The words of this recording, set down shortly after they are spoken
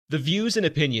The views and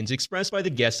opinions expressed by the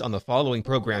guests on the following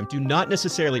program do not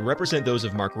necessarily represent those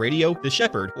of Mark Radio, The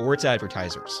Shepherd, or its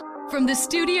advertisers. From the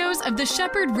studios of the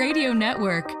Shepherd Radio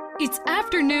Network, it's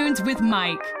Afternoons with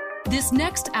Mike. This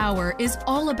next hour is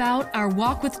all about our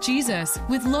walk with Jesus,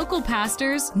 with local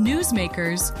pastors,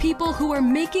 newsmakers, people who are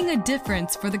making a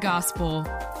difference for the gospel.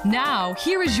 Now,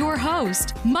 here is your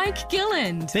host, Mike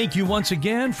Gilland. Thank you once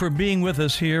again for being with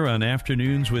us here on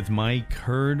Afternoons with Mike,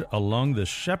 heard along the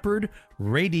Shepherd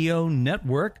Radio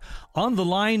Network. On the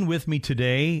line with me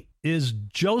today is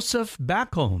Joseph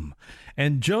Backholm.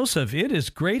 And Joseph, it is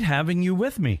great having you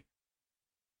with me.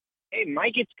 Hey,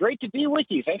 Mike, it's great to be with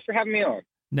you. Thanks for having me on.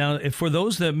 Now, for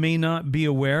those that may not be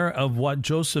aware of what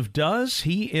Joseph does,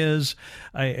 he is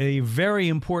a very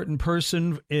important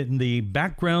person in the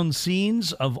background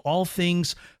scenes of all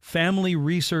things Family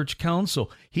Research Council.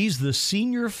 He's the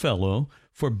Senior Fellow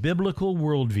for Biblical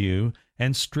Worldview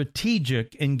and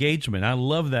Strategic Engagement. I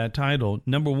love that title.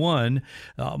 Number one,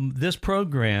 this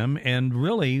program and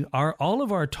really all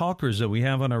of our talkers that we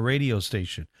have on our radio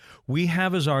station, we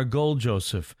have as our goal,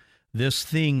 Joseph, this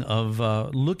thing of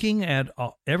looking at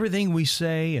everything we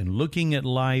say and looking at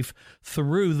life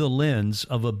through the lens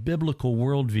of a biblical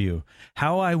worldview.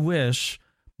 How I wish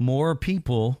more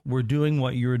people were doing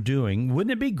what you're doing.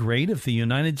 Wouldn't it be great if the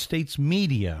United States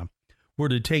media were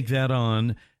to take that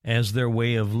on as their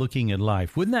way of looking at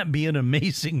life? Wouldn't that be an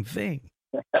amazing thing?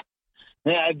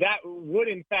 Yeah, that would,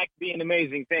 in fact, be an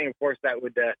amazing thing. Of course, that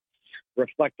would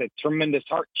reflect a tremendous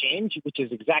heart change, which is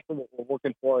exactly what we're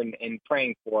working for and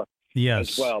praying for. Yes.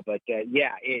 As well. But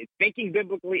thinking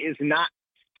biblically is not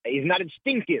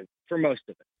instinctive for most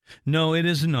of it. No, it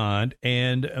is not.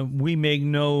 And we make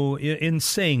in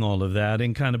saying all of that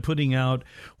and kind of putting out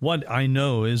what I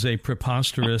know is a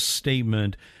preposterous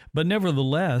statement. But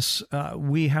nevertheless,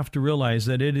 we have to realize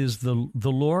that it is the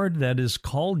Lord that has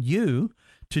called you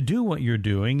to do what you're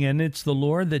doing. And it's the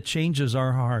Lord that changes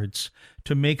our hearts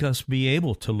to make us be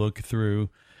able to look through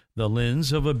the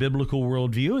lens of a biblical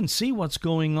worldview and see what's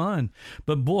going on.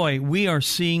 But boy, we're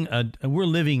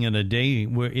living in a day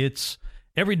where it's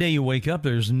every day you wake up,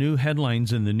 there's new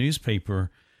headlines in the newspaper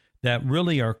that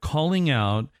really are calling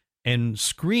out and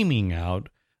screaming out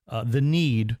the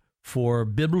need for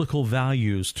biblical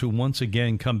values to once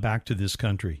again come back to this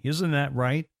country. Isn't that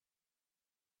right?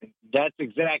 That's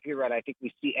exactly right. I think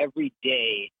we see every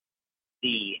day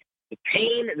the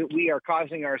pain that we are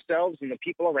causing ourselves and the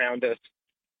people around us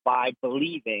by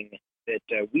believing that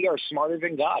we are smarter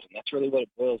than God. And that's really what it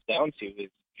boils down to,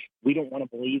 is we don't want to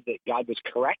believe that God was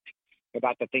correct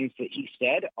about the things that he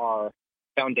said are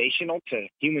foundational to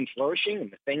human flourishing and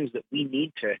the things that we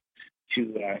need to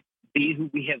be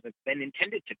who we have been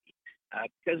intended to be,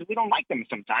 because we don't like them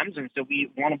sometimes. And so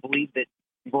we want to believe that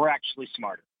we're actually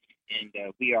smarter.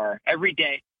 And we are every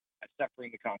day suffering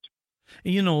the consequences.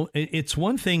 You know, it's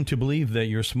one thing to believe that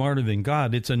you're smarter than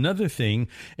God. It's another thing,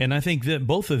 and I think that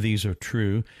both of these are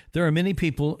true. There are many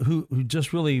people who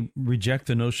just really reject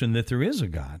the notion that there is a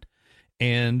God.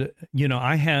 And, you know,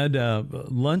 I had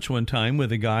lunch one time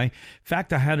with a guy. In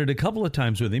fact, I had it a couple of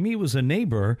times with him. He was a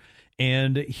neighbor,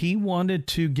 and he wanted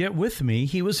to get with me.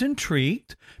 He was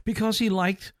intrigued because he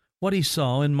liked what he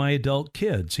saw in my adult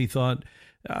kids. He thought,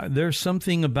 there's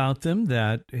something about them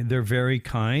that they're very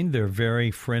kind, they're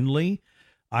very friendly.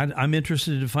 I'm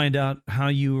interested to find out how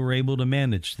you were able to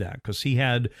manage that, because he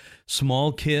had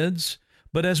small kids.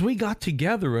 But as we got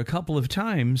together a couple of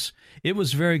times, it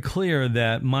was very clear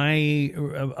that my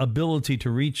ability to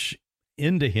reach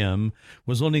into him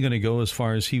was only going to go as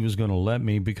far as he was going to let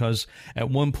me, because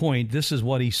at one point, this is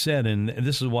what he said, and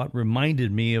this is what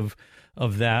reminded me of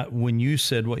that when you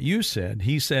said what you said.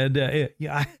 He said,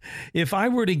 if I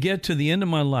were to get to the end of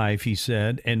my life, he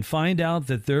said, and find out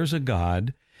that there's a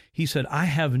God, he said, I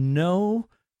have no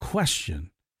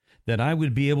question that I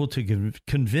would be able to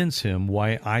convince him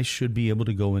why I should be able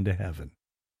to go into heaven.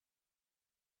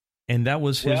 And that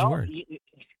was his word.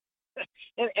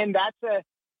 And that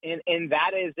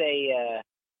is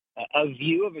a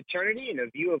view of eternity and a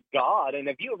view of God and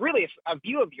a view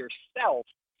of yourself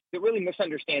that really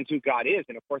misunderstands who God is.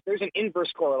 And of course, there's an inverse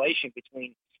correlation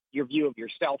between your view of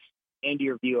yourself and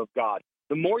your view of God.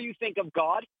 The more you think of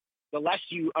God, the less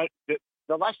you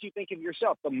think of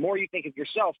yourself. The more you think of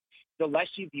yourself, the less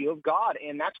you view of God.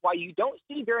 And that's why you don't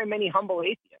see very many humble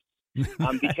atheists,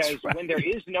 because right. When there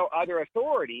is no other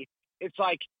authority, it's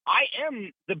like, I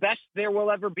am the best there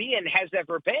will ever be and has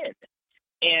ever been.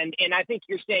 And I think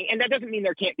you're saying, and that doesn't mean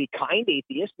there can't be kind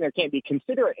atheists, and there can't be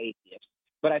considerate atheists.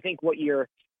 But I think what you're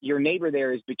your neighbor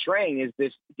there is betraying is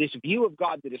this view of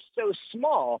God that is so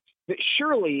small that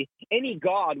surely any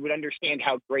God would understand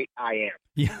how great I am.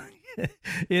 Yeah,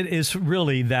 it is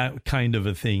really that kind of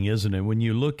a thing, isn't it? When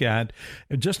you look at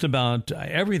just about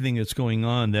everything that's going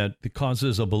on that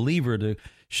causes a believer to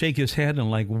shake his head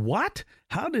and like, what?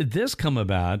 How did this come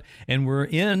about? And we're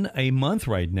in a month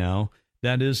right now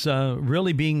that is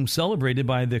really being celebrated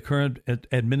by the current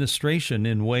administration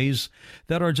in ways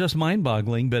that are just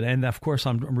mind-boggling. And of course,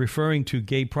 I'm referring to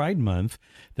Gay Pride Month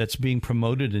that's being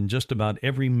promoted in just about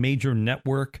every major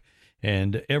network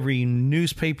and every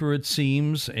newspaper, it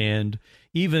seems, and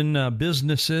even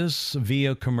businesses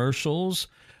via commercials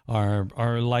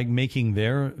are like making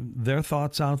their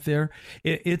thoughts out there.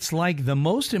 It's like the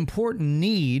most important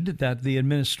need that the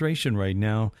administration right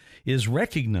now is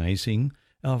recognizing.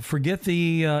 Forget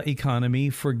the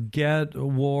economy, forget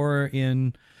war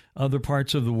in other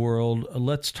parts of the world.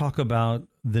 Let's talk about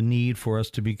the need for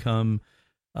us to become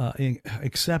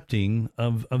accepting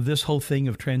of this whole thing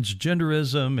of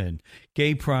transgenderism and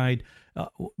gay pride.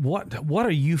 What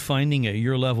are you finding at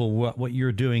your level, what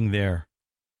you're doing there?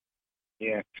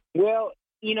 Yeah. Well,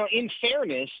 in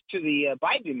fairness to the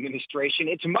Biden administration,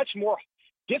 it's much more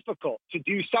difficult to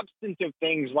do substantive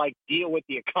things like deal with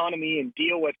the economy and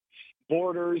deal with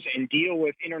borders and deal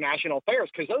with international affairs,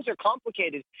 because those are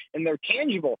complicated and they're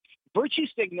tangible. Virtue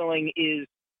signaling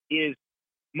is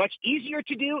much easier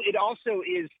to do. It also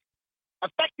is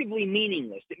effectively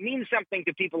meaningless. It means something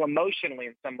to people emotionally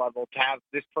on some level to have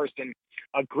this person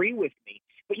agree with me.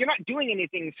 But you're not doing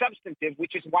anything substantive,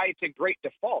 which is why it's a great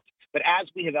default. But as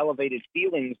we have elevated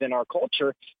feelings in our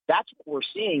culture, that's what we're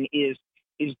seeing is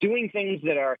doing things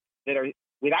that are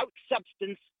without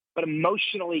substance but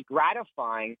emotionally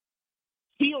gratifying.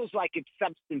 Feels like it's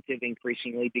substantive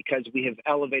increasingly because we have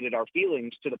elevated our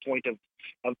feelings to the point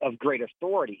of great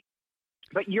authority.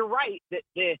 But you're right that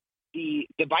the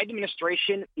Biden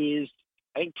administration is,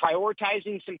 I think,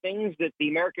 prioritizing some things that the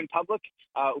American public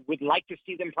would like to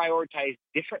see them prioritize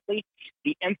differently.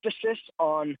 The emphasis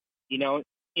on,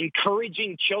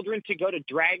 encouraging children to go to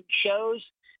drag shows,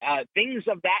 things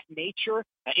of that nature,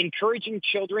 encouraging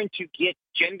children to get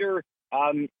gender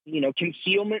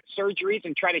concealment surgeries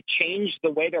and try to change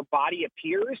the way their body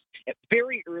appears at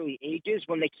very early ages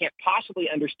when they can't possibly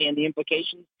understand the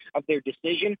implications of their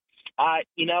decision.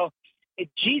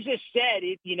 Jesus said,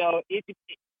 it's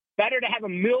better to have a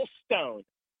millstone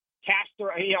cast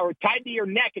or tied to your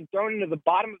neck and thrown into the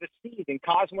bottom of the sea than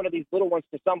cause one of these little ones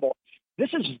to stumble. This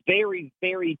is very,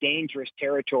 very dangerous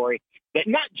territory that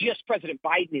not just President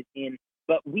Biden is in,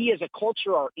 but we as a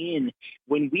culture are in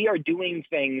when we are doing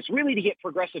things really to get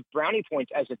progressive brownie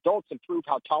points as adults and prove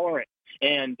how tolerant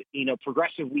and,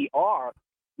 progressive we are.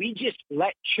 We just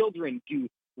let children do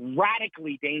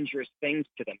radically dangerous things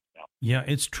to themselves. Yeah,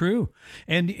 it's true.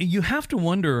 And you have to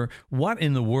wonder what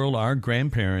in the world our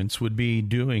grandparents would be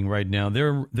doing right now.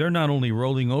 They're not only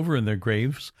rolling over in their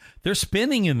graves, they're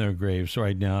spinning in their graves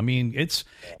right now. I mean, it's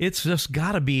just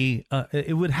got to be,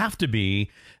 it would have to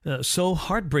be so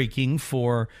heartbreaking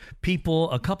for people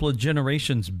a couple of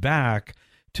generations back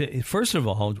to, first of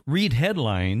all, read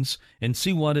headlines and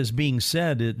see what is being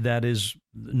said that is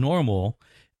normal,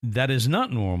 that is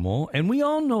not normal. And we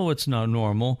all know it's not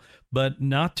normal, but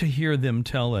not to hear them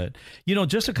tell it.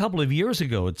 Just a couple of years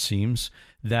ago, it seems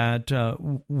that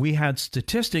we had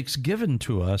statistics given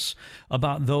to us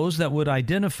about those that would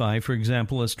identify, for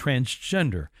example, as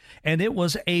transgender. And it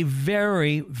was a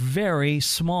very, very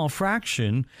small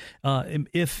fraction,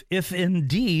 if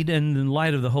indeed, and in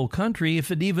light of the whole country,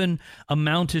 if it even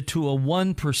amounted to a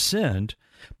 1%.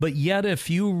 But yet, if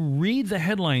you read the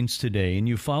headlines today and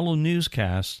you follow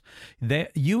newscasts, that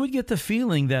you would get the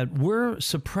feeling that we're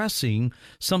suppressing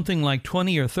something like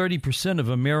 20 or 30% of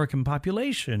American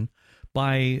population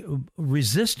by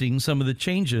resisting some of the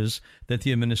changes that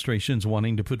the administration is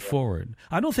wanting to put forward.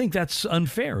 I don't think that's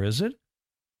unfair, is it?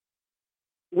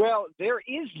 Well, there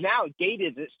is now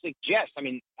data that suggests,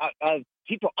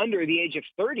 people under the age of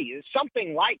 30,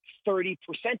 something like 30%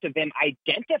 of them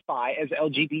identify as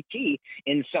LGBT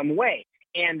in some way.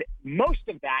 And most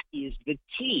of that is the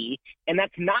T, and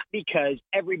that's not because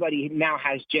everybody now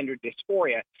has gender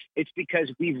dysphoria. It's because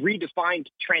we've redefined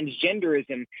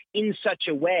transgenderism in such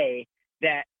a way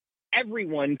that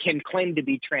everyone can claim to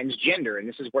be transgender. And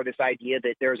this is where this idea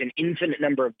that there's an infinite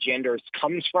number of genders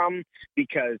comes from,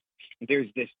 because there's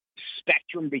this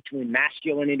spectrum between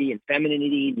masculinity and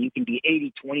femininity. You can be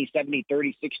 80, 20, 70,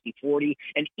 30, 60, 40.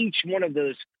 And each one of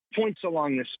those points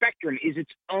along the spectrum is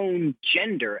its own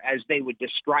gender, as they would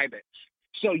describe it.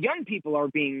 So young people are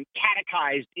being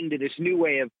catechized into this new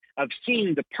way of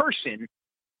seeing the person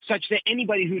such that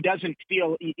anybody who doesn't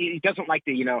feel he doesn't like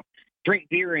to, drink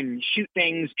beer and shoot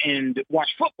things and watch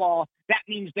football, that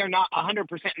means they're not 100%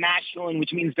 masculine,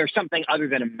 which means they're something other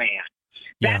than a man.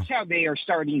 Yeah. That's how they are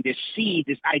starting to see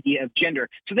this idea of gender.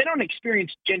 So they don't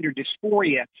experience gender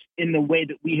dysphoria in the way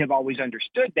that we have always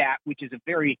understood that, which is a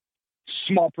very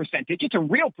small percentage. It's a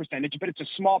real percentage, but it's a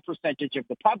small percentage of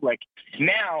the public.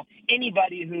 Now,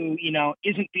 anybody who,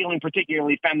 isn't feeling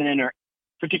particularly feminine or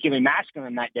particularly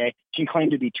masculine that day can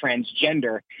claim to be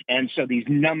transgender. And so these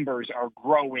numbers are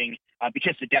growing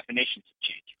because the definitions have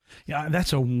changed. Yeah,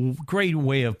 that's a great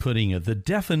way of putting it. The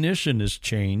definition has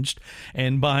changed,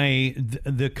 and by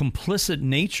the complicit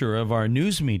nature of our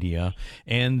news media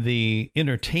and the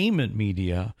entertainment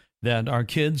media that our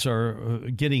kids are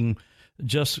getting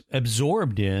just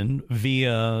absorbed in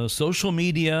via social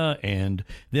media and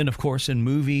then, of course, in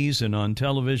movies and on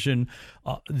television,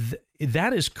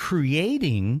 that is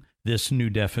creating this new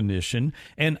definition.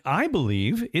 And I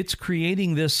believe it's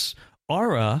creating this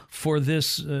aura for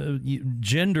this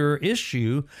gender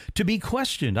issue to be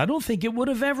questioned. I don't think it would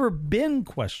have ever been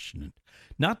questioned,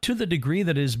 not to the degree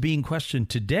that it is being questioned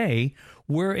today,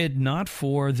 were it not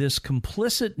for this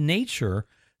complicit nature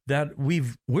that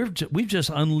we've just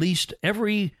unleashed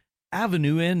every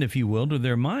avenue in, if you will, to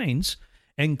their minds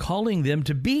and calling them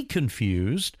to be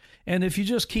confused. And if you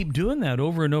just keep doing that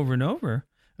over and over and over,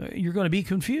 you're going to be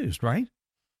confused, right?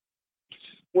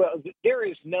 Well, there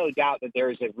is no doubt that there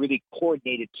is a really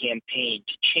coordinated campaign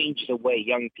to change the way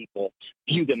young people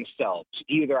view themselves,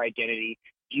 view their identity,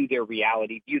 view their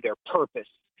reality, view their purpose.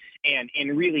 And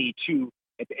really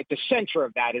at the center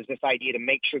of that is this idea to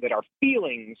make sure that our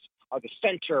feelings are the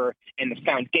center and the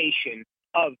foundation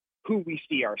of who we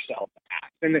see ourselves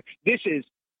as. And this is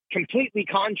completely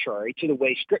contrary to the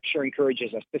way Scripture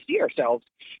encourages us to see ourselves,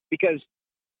 because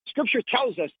Scripture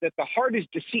tells us that the heart is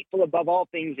deceitful above all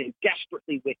things and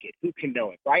desperately wicked. Who can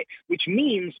know it, right? Which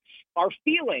means our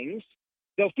feelings,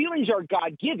 though feelings are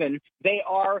God-given, they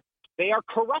are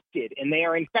corrupted and they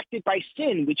are infected by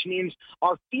sin, which means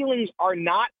our feelings are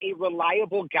not a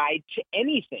reliable guide to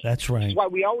anything. That's right. That's why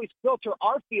we always filter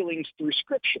our feelings through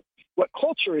Scripture. What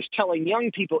culture is telling young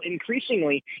people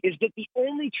increasingly is that the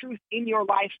only truth in your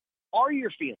life are your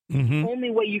feelings. Mm-hmm. The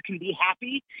only way you can be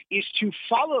happy is to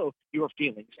follow your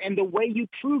feelings. And the way you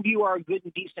prove you are a good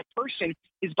and decent person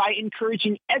is by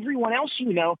encouraging everyone else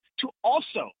you know to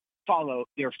also follow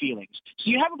their feelings. So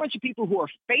you have a bunch of people who are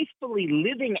faithfully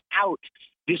living out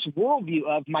this worldview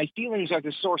of my feelings are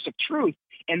the source of truth,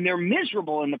 and they're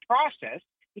miserable in the process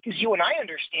because you and I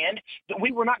understand that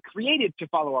we were not created to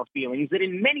follow our feelings, that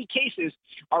in many cases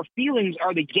our feelings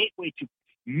are the gateway to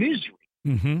misery.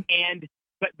 Mm-hmm.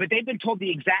 But they've been told the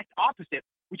exact opposite,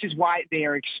 which is why they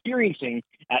are experiencing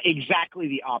exactly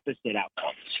the opposite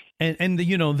outcomes. And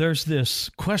there's this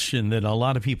question that a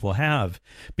lot of people have,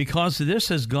 because this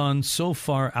has gone so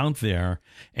far out there,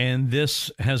 and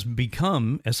this has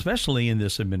become, especially in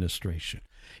this administration,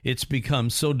 it's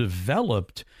become so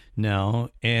developed now,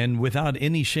 and without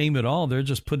any shame at all, they're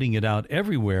just putting it out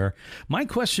everywhere. My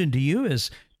question to you is,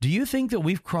 do you think that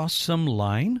we've crossed some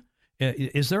line?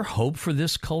 Is there hope for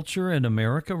this culture in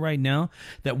America right now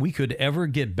that we could ever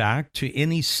get back to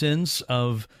any sense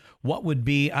of what would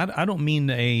be, I don't mean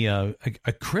a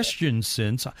Christian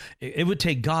sense. It would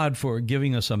take God for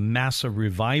giving us a massive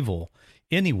revival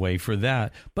anyway for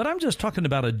that. But I'm just talking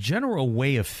about a general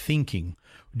way of thinking.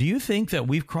 Do you think that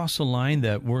we've crossed a line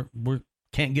that we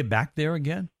can't get back there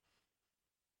again?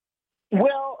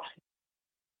 Well,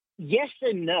 yes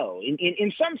and no.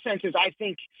 In some senses, I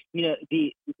think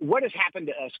what has happened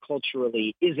to us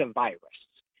culturally is a virus,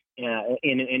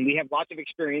 and we have lots of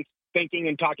experience thinking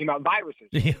and talking about viruses.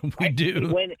 Yeah, we right?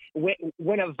 do.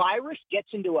 When a virus gets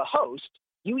into a host,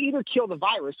 you either kill the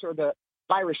virus or the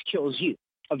virus kills you.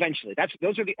 Eventually,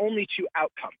 those are the only two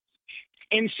outcomes.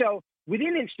 And so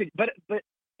within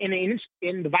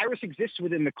the virus exists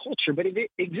within the culture, but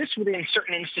it exists within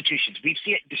certain institutions. We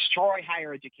see it destroy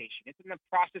higher education. It's in the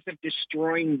process of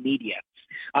destroying media.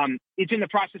 It's in the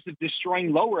process of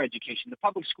destroying lower education. The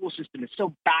public school system is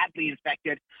so badly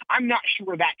infected, I'm not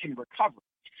sure that can recover.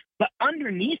 But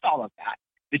underneath all of that,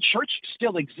 the church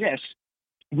still exists.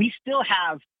 We still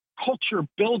have culture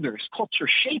builders, culture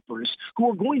shapers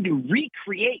who are going to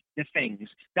recreate the things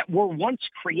that were once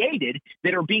created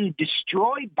that are being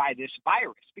destroyed by this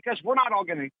virus, because we're not all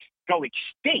going to go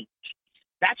extinct.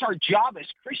 That's our job as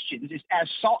Christians, is as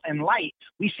salt and light.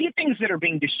 We see things that are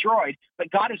being destroyed,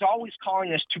 but God is always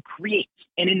calling us to create,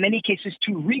 and in many cases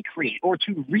to recreate or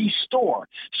to restore.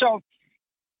 So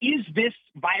is this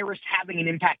virus having an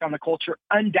impact on the culture?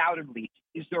 Undoubtedly.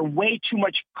 Is there way too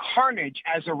much carnage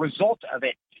as a result of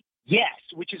it? Yes,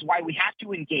 which is why we have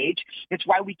to engage. It's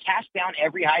why we cast down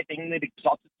every high thing that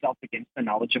exalts itself against the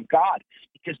knowledge of God,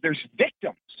 because there's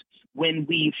victims when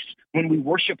we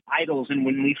worship idols and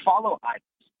when we follow idols.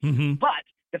 Mm-hmm. But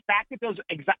the fact that those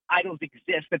idols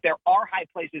exist, that there are high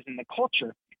places in the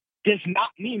culture, does not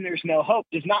mean there's no hope,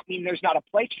 does not mean there's not a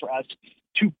place for us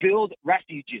to build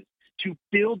refuges, to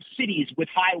build cities with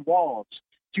high walls,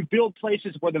 to build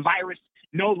places where the virus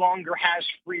no longer has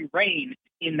free reign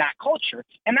in that culture.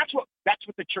 And that's what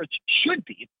the church should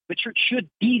be. The church should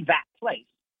be that place.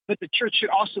 But the church should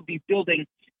also be building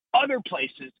other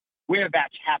places where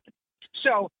that's happening.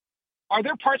 So are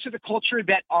there parts of the culture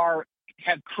that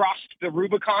have crossed the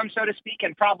Rubicon, so to speak,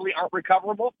 and probably aren't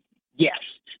recoverable? Yes.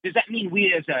 Does that mean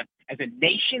we as a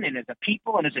nation and as a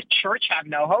people and as a church have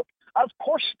no hope? Of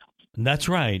course not. That's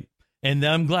right. And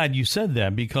I'm glad you said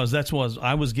that, because that's what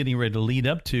I was getting ready to lead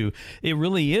up to. It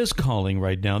really is calling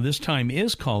right now. This time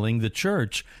is calling the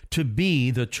church to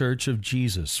be the church of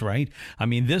Jesus, right? I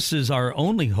mean, this is our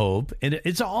only hope, and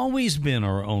it's always been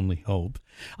our only hope.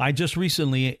 I just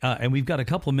recently, and we've got a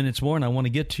couple of minutes more, and I want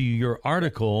to get to your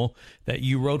article that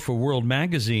you wrote for World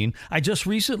Magazine. I just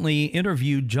recently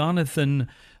interviewed Jonathan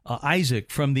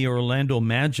Isaac from the Orlando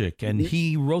Magic, and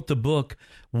he wrote the book,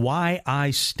 Why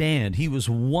I Stand. He was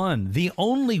the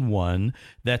only one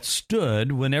that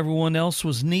stood when everyone else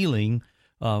was kneeling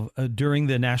during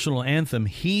the national anthem.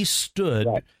 He stood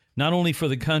not only for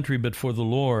the country, but for the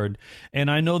Lord. And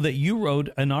I know that you wrote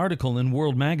an article in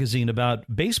World Magazine about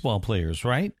baseball players,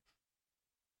 right?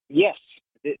 Yes.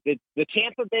 The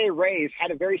Tampa Bay Rays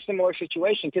had a very similar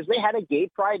situation because they had a gay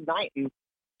pride night, and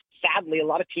sadly, a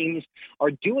lot of teams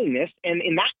are doing this. And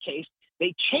in that case,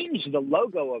 they changed the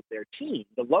logo of their team,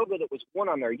 the logo that was worn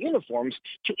on their uniforms,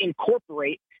 to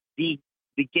incorporate the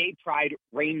gay pride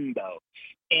rainbow.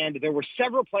 And there were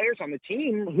several players on the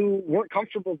team who weren't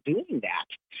comfortable doing that.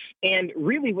 And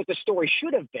really what the story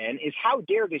should have been is, how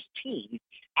dare this team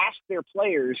ask their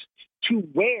players to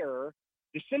wear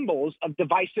the symbols of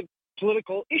divisive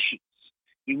political issues?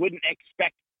 You wouldn't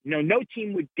expect, no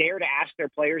team would dare to ask their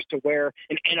players to wear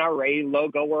an NRA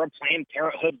logo or a Planned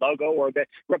Parenthood logo or the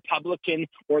Republican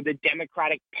or the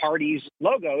Democratic Party's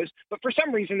logos. But for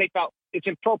some reason, they felt it's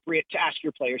appropriate to ask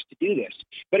your players to do this.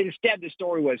 But instead, the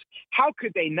story was, how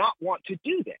could they not want to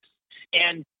do this?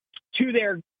 And to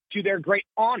their great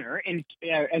honor and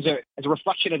as a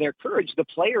reflection of their courage, the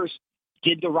players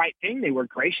did the right thing. They were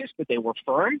gracious, but they were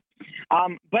firm.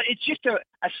 But it's just a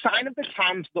sign of the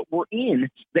times that we're in,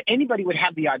 that anybody would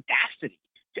have the audacity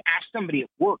to ask somebody at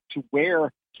work to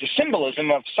wear the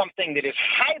symbolism of something that is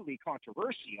highly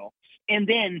controversial, and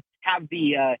then have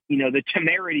the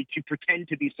temerity to pretend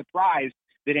to be surprised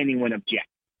that anyone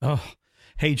objects. Oh,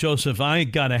 hey, Joseph, I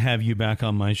got to have you back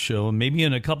on my show. Maybe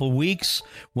in a couple of weeks,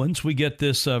 once we get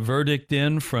this verdict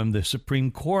in from the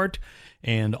Supreme Court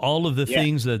and all of the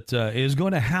things that is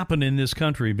going to happen in this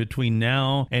country between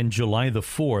now and July the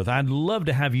 4th. I'd love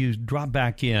to have you drop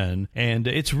back in, and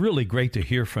it's really great to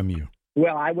hear from you.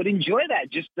 Well, I would enjoy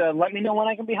that. Just let me know when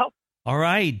I can be helpful. All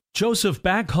right. Joseph,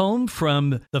 back home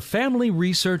from the Family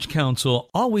Research Council.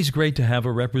 Always great to have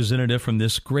a representative from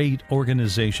this great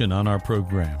organization on our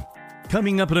program.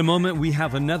 Coming up in a moment, we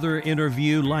have another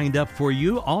interview lined up for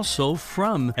you, also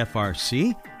from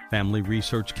FRC, Family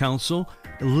Research Council.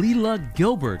 Leela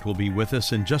Gilbert will be with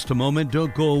us in just a moment.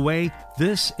 Don't go away.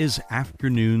 This is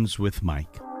Afternoons with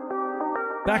Mike.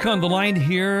 Back on the line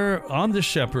here on The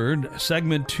Shepherd,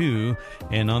 segment 2,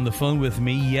 and on the phone with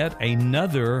me, yet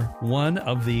another one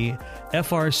of the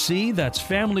FRC, that's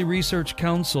Family Research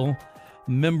Council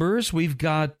members. We've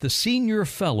got the Senior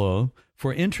Fellow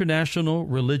for International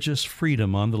Religious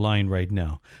Freedom on the line right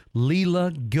now,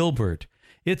 Leela Gilbert.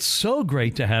 It's so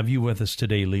great to have you with us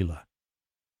today, Leela.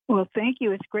 Well, thank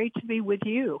you. It's great to be with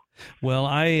you. Well,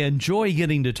 I enjoy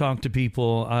getting to talk to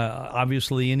people.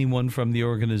 Obviously, anyone from the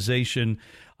organization.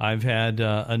 I've had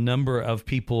a number of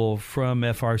people from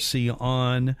FRC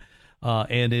on,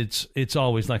 and it's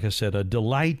always, like I said, a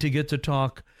delight to get to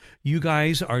talk. You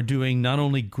guys are doing not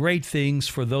only great things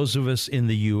for those of us in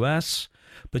the U.S.,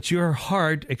 but your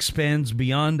heart expands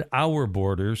beyond our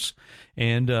borders.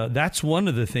 And that's one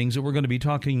of the things that we're going to be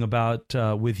talking about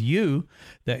with you,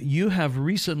 that you have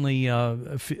recently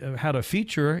had a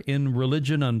feature in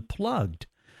Religion Unplugged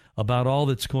about all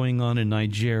that's going on in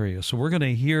Nigeria. So we're going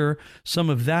to hear some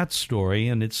of that story,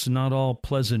 and it's not all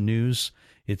pleasant news.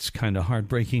 It's kind of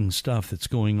heartbreaking stuff that's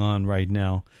going on right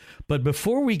now. But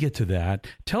before we get to that,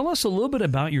 tell us a little bit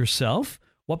about yourself.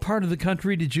 What part of the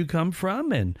country did you come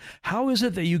from, and how is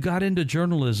it that you got into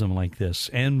journalism like this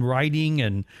and writing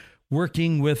and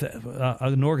working with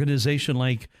an organization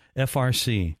like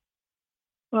FRC?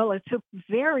 Well, it's a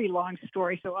very long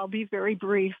story, so I'll be very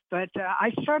brief. But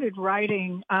I started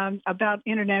writing about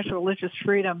international religious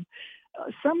freedom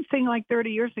something like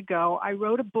 30 years ago. I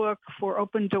wrote a book for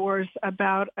Open Doors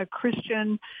about a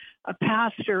Christian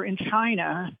pastor in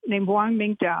China named Wang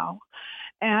Mingdao.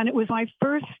 And it was my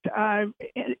first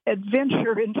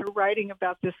adventure into writing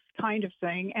about this kind of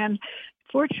thing. And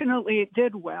fortunately, it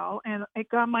did well, and it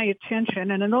got my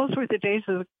attention. And those were the days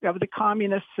of the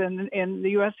communists and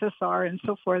the USSR and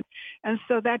so forth. And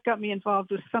so that got me involved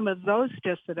with some of those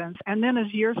dissidents. And then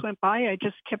as years went by, I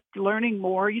just kept learning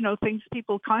more, things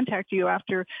people contact you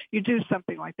after you do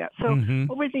something like that. So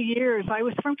over the years, I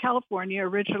was from California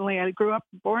originally. I grew up,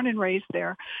 born and raised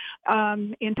there.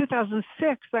 In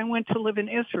 2006, I went to live in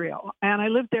Israel, and I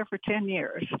lived there for 10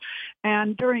 years.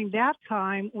 And during that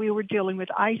time, we were dealing with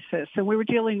ISIS, and we were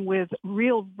dealing with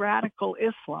real radical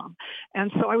Islam.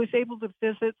 And so I was able to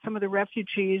visit some of the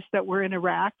refugees that were in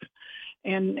Iraq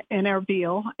and in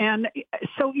Erbil. And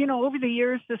so, over the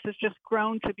years, this has just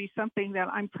grown to be something that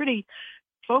I'm pretty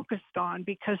focused on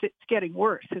because it's getting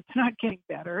worse. It's not getting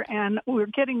better, and we're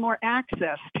getting more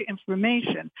access to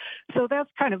information. So that's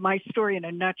kind of my story in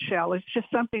a nutshell. It's just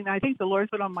something that I think the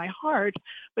Lord put on my heart,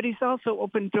 but he's also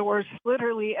opened doors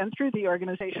literally and through the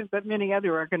organization, but many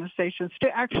other organizations, to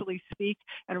actually speak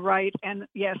and write. And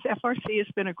yes, FRC has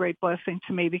been a great blessing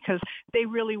to me because they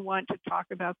really want to talk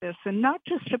about this, and not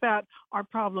just about our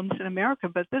problems in America,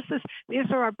 but these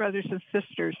are our brothers and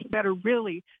sisters that are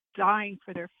really dying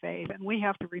for their faith, and we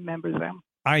have to remember them.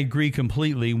 I agree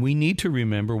completely. We need to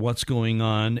remember what's going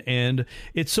on, and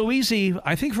it's so easy,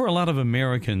 I think, for a lot of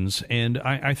Americans, and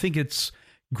I think it's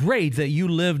great that you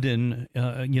lived in,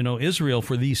 Israel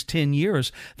for these 10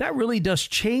 years. That really does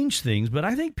change things, but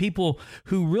I think people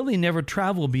who really never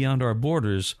travel beyond our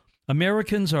borders,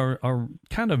 Americans are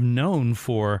kind of known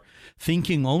for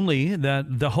thinking only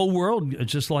that the whole world,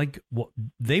 just like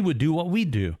they would do what we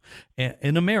do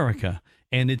in America.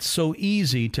 And it's so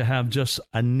easy to have just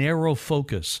a narrow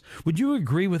focus. Would you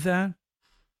agree with that?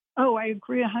 Oh, I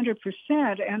agree 100%.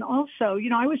 And also,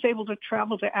 I was able to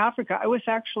travel to Africa. I was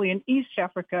actually in East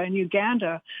Africa, in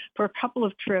Uganda, for a couple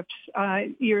of trips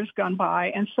years gone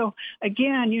by. And so,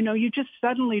 again, you just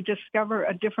suddenly discover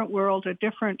a different world, a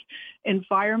different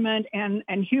environment, and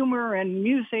humor and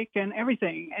music and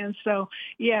everything. And so,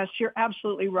 yes, you're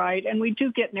absolutely right. And we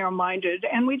do get narrow-minded,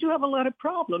 and we do have a lot of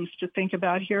problems to think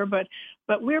about here, but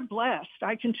we're blessed.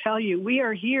 I can tell you, we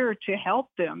are here to help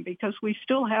them because we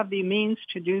still have the means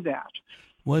to do that.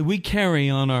 Well, we carry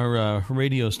on our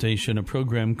radio station a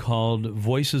program called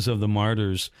Voices of the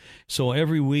Martyrs. So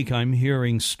every week I'm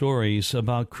hearing stories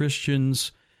about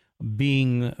Christians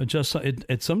being just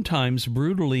sometimes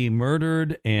brutally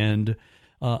murdered and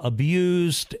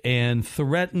abused and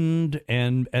threatened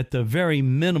and at the very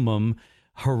minimum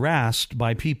harassed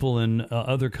by people in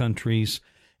other countries.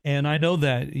 And I know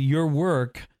that your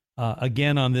work,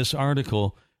 again on this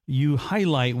article, you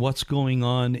highlight what's going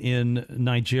on in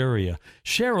Nigeria.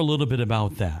 Share a little bit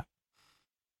about that.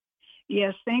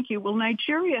 Yes, thank you. Well,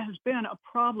 Nigeria has been a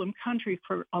problem country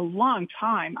for a long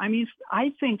time. I mean,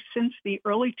 I think since the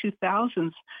early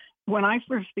 2000s, when I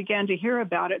first began to hear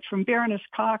about it from Baroness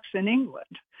Cox in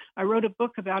England. I wrote a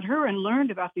book about her and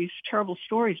learned about these terrible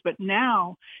stories, but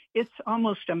now it's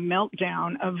almost a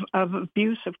meltdown of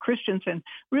abuse of Christians and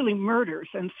really murders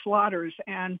and slaughters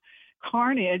and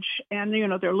carnage, and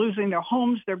they're losing their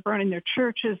homes, they're burning their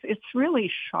churches. It's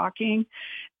really shocking,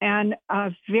 and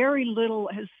very little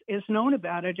is known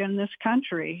about it in this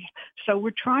country. So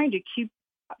we're trying to keep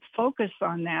focus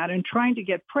on that and trying to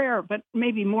get prayer, but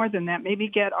maybe more than that, maybe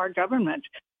get our government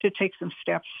to take some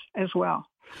steps as well.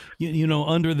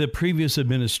 Under the previous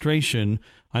administration,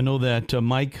 I know that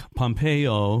Mike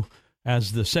Pompeo,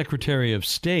 as the Secretary of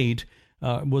State,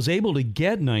 was able to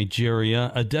get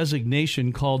Nigeria a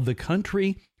designation called the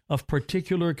Country of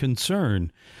Particular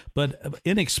Concern. But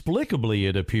inexplicably,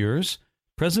 it appears,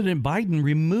 President Biden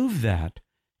removed that.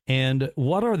 And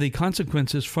what are the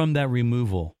consequences from that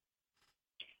removal?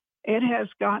 It has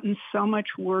gotten so much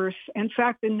worse. In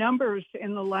fact, the numbers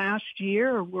in the last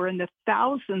year were in the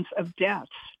thousands of deaths.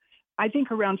 I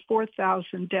think around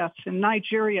 4,000 deaths in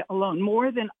Nigeria alone,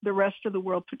 more than the rest of the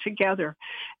world put together.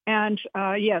 And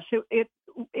yes,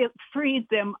 it freed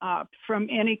them up from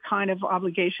any kind of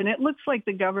obligation. It looks like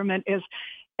the government is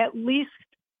at least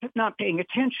not paying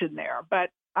attention there, but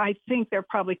I think they're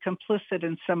probably complicit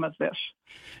in some of this.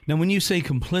 Now, when you say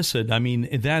complicit, I mean,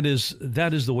 that is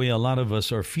the way a lot of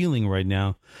us are feeling right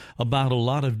now about a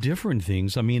lot of different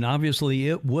things. I mean, obviously,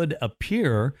 it would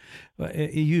appear,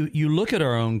 you look at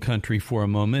our own country for a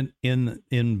moment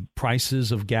in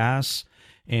prices of gas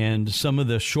and some of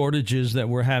the shortages that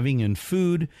we're having in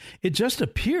food, it just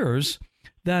appears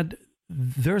that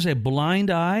there's a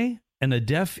blind eye and a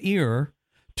deaf ear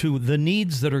to the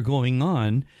needs that are going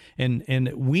on.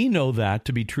 And we know that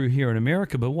to be true here in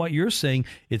America, but what you're saying,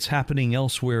 it's happening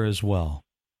elsewhere as well.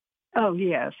 Oh,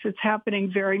 yes, it's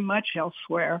happening very much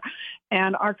elsewhere.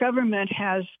 And our government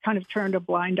has kind of turned a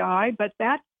blind eye, but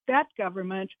that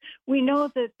government, we know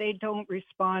that they don't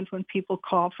respond when people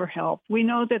call for help. We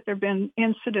know that there have been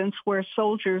incidents where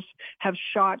soldiers have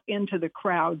shot into the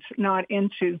crowds, not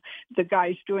into the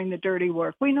guys doing the dirty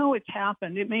work. We know it's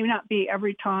happened. It may not be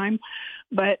every time,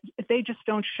 but they just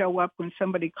don't show up when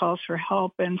somebody calls for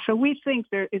help. And so we think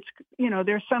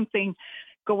there's something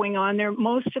going on there.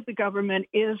 Most of the government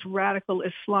is radical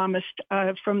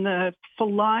Islamist from the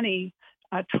Fulani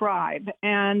tribe,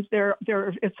 and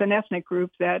it's an ethnic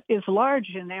group that is large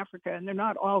in Africa, and they're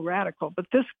not all radical, but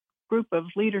this group of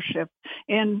leadership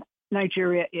in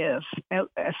Nigeria is,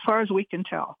 as far as we can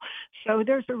tell. So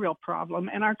there's a real problem,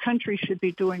 and our country should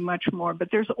be doing much more, but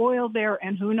there's oil there,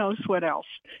 and who knows what else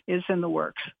is in the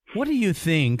works. What do you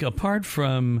think, apart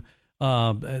from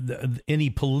any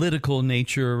political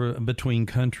nature between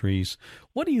countries,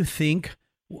 what do you think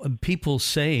people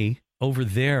say over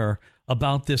there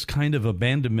about this kind of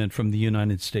abandonment from the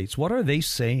United States? What are they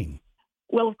saying?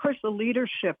 Well, of course, the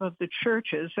leadership of the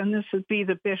churches, and this would be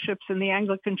the bishops in the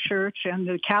Anglican Church and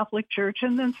the Catholic Church,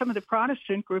 and then some of the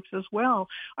Protestant groups as well,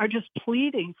 are just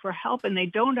pleading for help, and they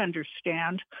don't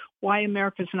understand why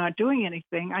America's not doing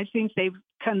anything. I think they've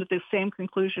come to the same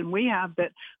conclusion we have,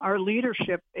 that our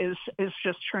leadership is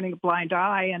just turning a blind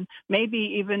eye and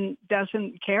maybe even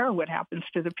doesn't care what happens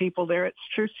to the people there. It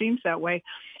sure seems that way.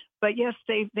 But yes,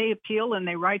 they appeal and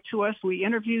they write to us. We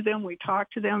interview them, we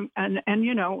talk to them, and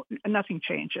nothing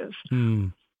changes.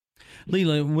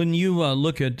 Leila, when you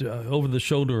look at over the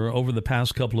shoulder over the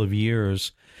past couple of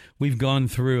years, we've gone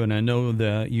through, and I know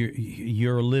that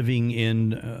you're living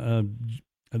in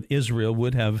Israel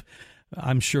would have,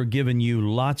 I'm sure, given you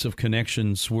lots of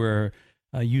connections where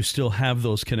you still have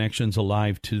those connections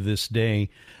alive to this day.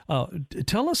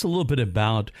 Tell us a little bit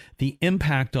about the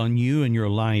impact on you and your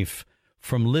life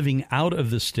from living out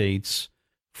of the States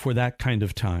for that kind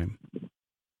of time.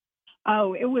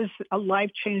 Oh, it was a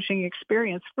life-changing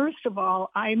experience. First of all,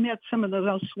 I met some of the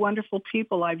most wonderful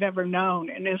people I've ever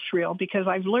known in Israel, because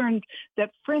I've learned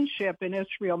that friendship in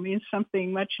Israel means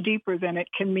something much deeper than it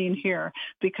can mean here,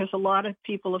 because a lot of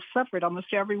people have suffered.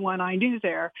 Almost everyone I knew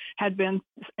there had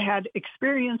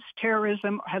experienced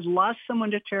terrorism, had lost someone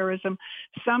to terrorism.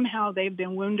 Somehow they've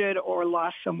been wounded or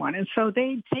lost someone. And so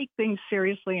they take things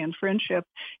seriously, and friendship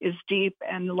is deep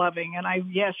and loving.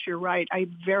 And yes, you're right.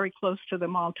 I'm very close to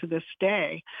them all to this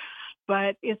day.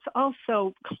 But it's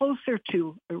also closer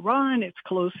to Iran. It's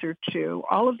closer to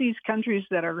all of these countries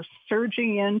that are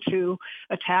surging in to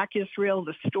attack Israel.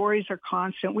 The stories are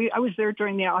constant. I was there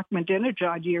during the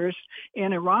Ahmadinejad years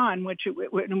in Iran, which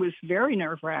it was very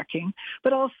nerve-wracking,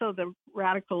 but also the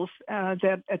radicals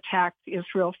that attacked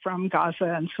Israel from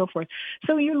Gaza and so forth.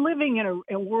 So you're living in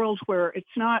a world where it's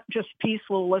not just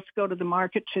peaceful, let's go to the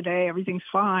market today, everything's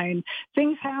fine.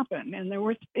 Things happen, and there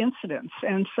were incidents.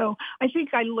 And so I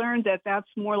think I learned that that's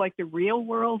more like the real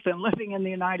world than living in the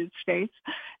United States.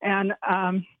 And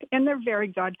they're very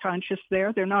God conscious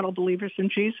there. They're not all believers in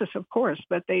Jesus, of course,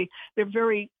 but they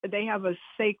have a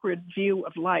sacred view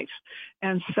of life.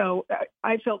 And so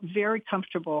I felt very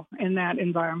comfortable in that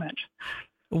environment.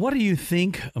 What do you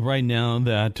think right now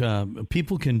that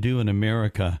people can do in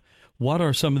America? What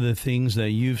are some of the things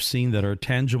that you've seen that are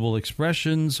tangible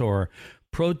expressions or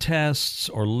protests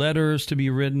or letters to be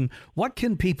written? What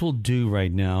can people do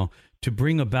right now to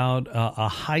bring about a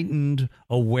heightened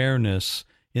awareness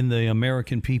in the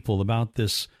American people about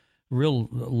this real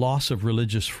loss of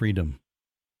religious freedom?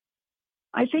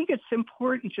 I think it's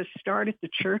important to start at the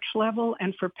church level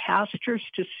and for pastors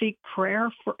to seek prayer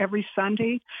for every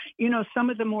Sunday. You know, some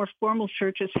of the more formal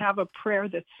churches have a prayer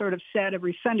that's sort of said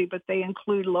every Sunday, but they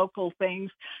include local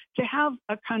things. To have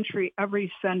a country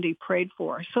every Sunday prayed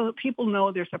for so that people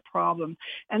know there's a problem.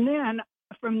 And then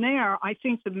from there, I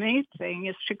think the main thing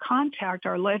is to contact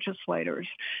our legislators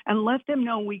and let them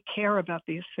know we care about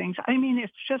these things. I mean,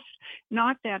 it's just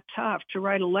not that tough to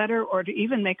write a letter or to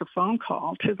even make a phone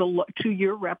call to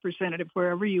your representative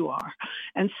wherever you are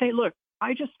and say, look,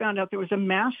 I just found out there was a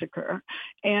massacre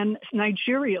in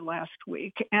Nigeria last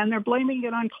week, and they're blaming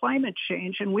it on climate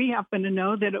change. And we happen to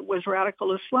know that it was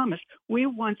radical Islamists. We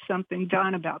want something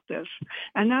done about this.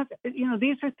 And that,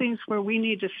 these are things where we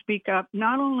need to speak up,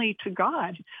 not only to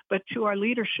God, but to our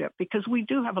leadership, because we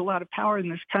do have a lot of power in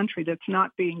this country that's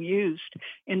not being used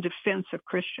in defense of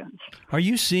Christians. Are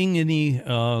you seeing any,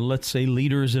 let's say,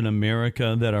 leaders in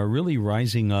America that are really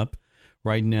rising up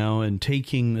right now and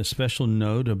taking a special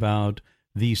note about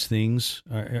these things?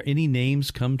 Are any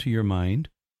names come to your mind?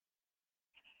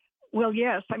 Well,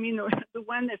 yes. I mean, the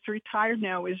one that's retired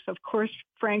now is, of course,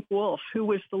 Frank Wolf, who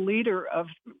was the leader of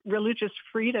the Religious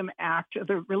Freedom Act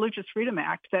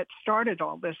that started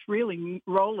all this really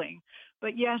rolling.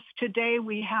 But yes, today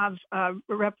we have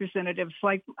representatives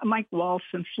like Mike Waltz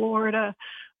in Florida.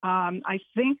 I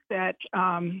think that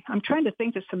I'm trying to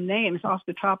think of some names off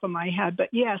the top of my head, but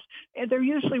yes, they're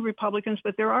usually Republicans,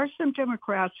 but there are some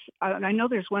Democrats. And I know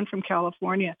there's one from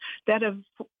California that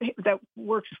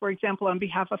works, for example, on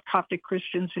behalf of Coptic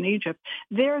Christians in Egypt.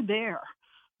 They're there.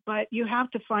 But you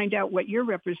have to find out what your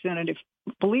representative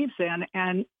believes in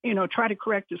and, try to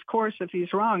correct his course if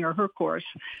he's wrong, or her course.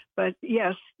 But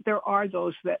yes, there are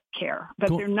those that care, but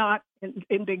they're not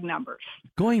in big numbers.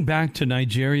 Going back to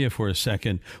Nigeria for a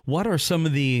second, what are some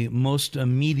of the most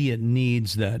immediate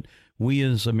needs that we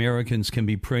as Americans can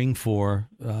be praying for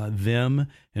them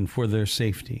and for their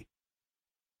safety?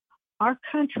 Our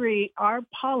country, our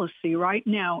policy right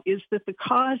now is that the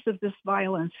cause of this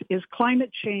violence is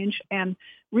climate change and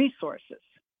resources,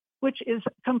 which is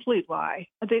a complete lie.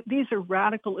 These are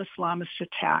radical Islamist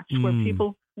attacks where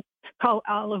people call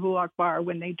Allahu Akbar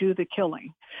when they do the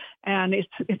killing. And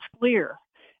it's clear.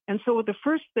 And so the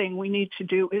first thing we need to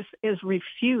do is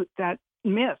refute that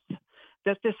myth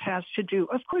that this has to do.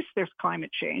 Of course, there's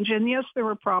climate change. And yes, there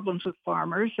are problems with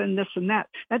farmers and this and that.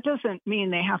 That doesn't mean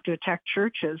they have to attack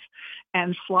churches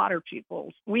and slaughter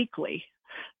people weekly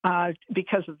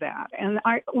because of that. And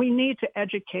we need to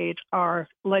educate our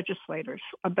legislators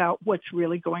about what's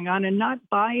really going on and not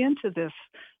buy into this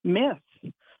myth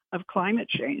of climate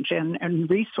change and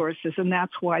resources. And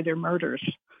that's why they're murders.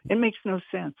 It makes no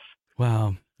sense.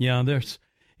 Wow. Yeah,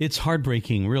 it's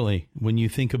heartbreaking, really, when you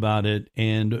think about it,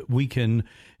 and we can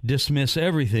dismiss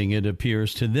everything, it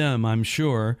appears to them, I'm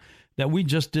sure, that we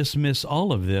just dismiss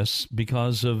all of this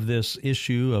because of this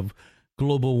issue of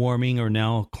global warming or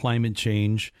now climate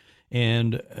change.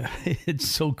 And it's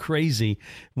so crazy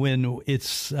when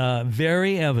it's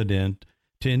very evident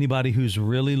to anybody who's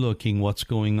really looking what's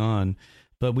going on.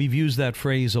 But we've used that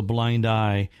phrase, a blind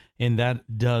eye, and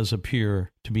that does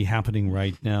appear to be happening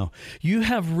right now. You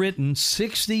have written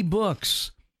 60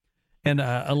 books, and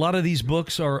a lot of these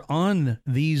books are on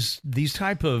these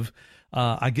type of,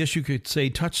 I guess you could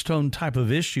say, touchstone type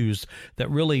of issues that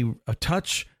really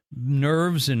touch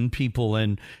nerves in people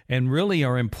and really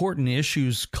are important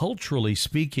issues culturally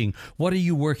speaking. What are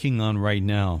you working on right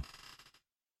now?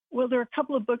 Well, there are a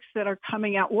couple of books that are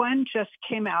coming out. One just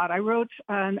came out. I wrote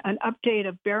an update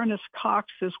of Baroness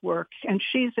Cox's work, and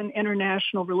she's an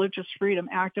international religious freedom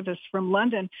activist from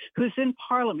London who's in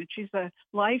Parliament. She's a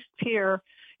life peer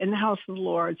in the House of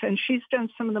Lords, and she's done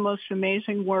some of the most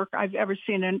amazing work I've ever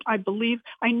seen, and I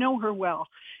know her well.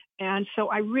 And so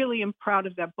I really am proud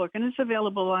of that book, and it's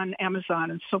available on Amazon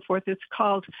and so forth. It's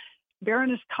called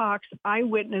Baroness Cox,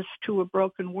 Eyewitness to a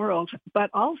Broken World. But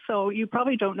also, you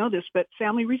probably don't know this, but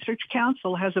Family Research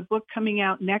Council has a book coming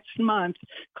out next month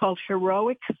called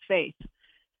Heroic Faith.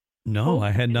 No, I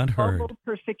had not heard. Global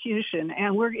Persecution.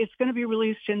 And it's going to be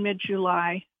released in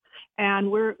mid-July.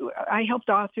 And I helped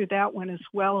author that one as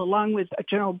well, along with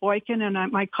General Boykin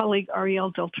and my colleague Ariel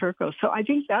Del Turco. So I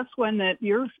think that's one that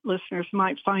your listeners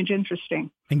might find interesting.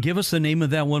 And give us the name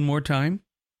of that one more time.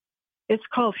 It's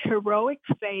called Heroic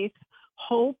Faith,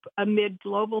 Hope Amid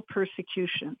Global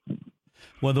Persecution.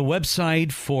 Well, the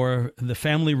website for the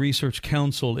Family Research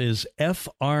Council is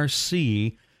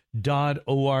frc.org,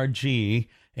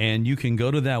 and you can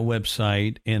go to that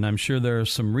website, and I'm sure there are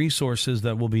some resources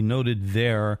that will be noted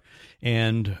there,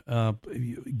 and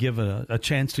give a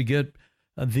chance to get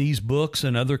these books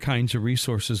and other kinds of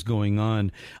resources going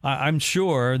on. I'm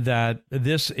sure that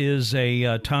this is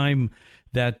a time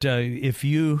that if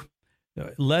you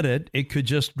let it could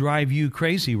just drive you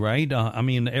crazy, right? I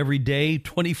mean, every day,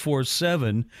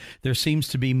 24/7, there seems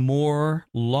to be more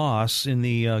loss in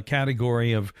the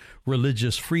category of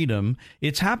religious freedom.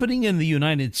 It's happening in the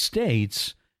United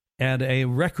States at a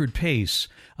record pace.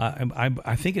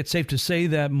 I think it's safe to say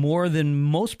that more than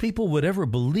most people would ever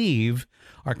believe,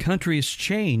 our country has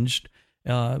changed.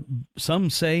 Some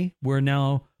say we're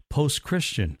now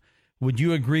post-Christian. Would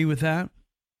you agree with that?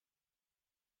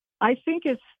 I think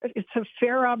it's a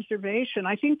fair observation.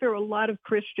 I think there are a lot of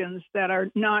Christians that are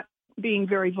not being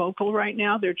very vocal right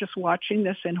now. They're just watching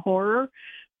this in horror.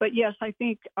 But yes, I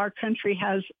think our country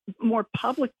has more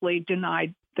publicly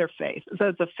denied their faith,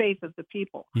 the faith of the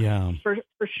people. Yeah. For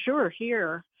sure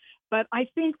here. But I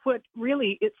think what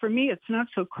really, for me, it's not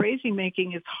so crazy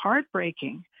making. It's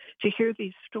heartbreaking to hear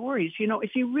these stories. You know,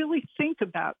 if you really think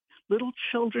about little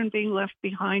children being left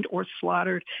behind or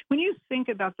slaughtered, when you think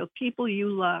about the people you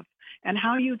love and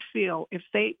how you'd feel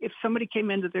if somebody came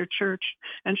into their church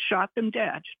and shot them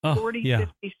dead, 40,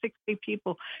 50, 60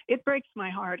 people, it breaks my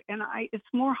heart. And it's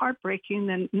more heartbreaking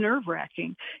than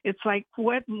nerve-wracking. It's like,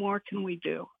 what more can we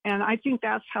do? And I think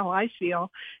that's how I feel.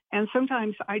 And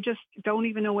sometimes I just don't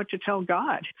even know what to tell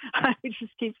God. I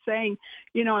just keep saying,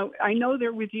 you know, I know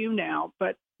they're with you now,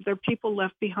 but they're people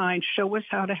left behind. Show us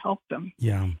how to help them.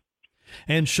 Yeah.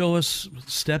 And show us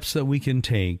steps that we can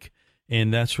take.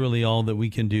 And that's really all that we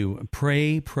can do.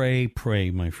 Pray, pray,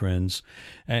 pray, my friends.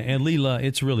 And Leela,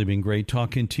 it's really been great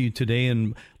talking to you today,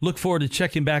 and look forward to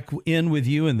checking back in with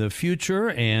you in the future.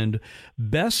 And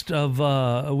best of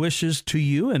wishes to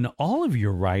you and all of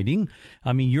your writing.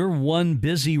 I mean, you're one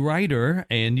busy writer,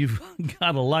 and you've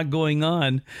got a lot going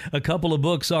on. A couple of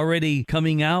books already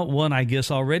coming out, one, I guess,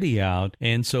 already out.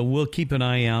 And so we'll keep an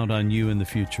eye out on you in the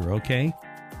future, okay?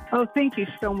 Oh, thank you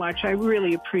so much. I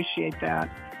really appreciate that.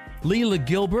 Leela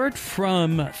Gilbert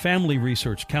from Family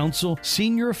Research Council,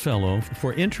 Senior Fellow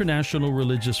for International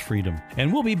Religious Freedom.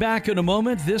 And we'll be back in a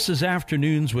moment. This is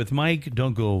Afternoons with Mike.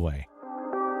 Don't go away.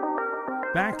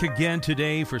 Back again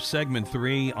today for segment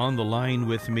 3. On the line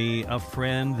with me, a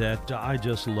friend that I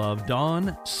just love,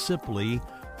 Dawn Sipley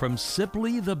from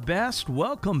Sipley the Best.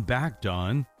 Welcome back,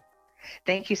 Dawn.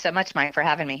 Thank you so much, Mike, for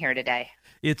having me here today.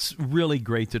 It's really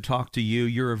great to talk to you.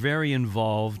 You're very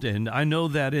involved, and I know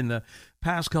that in the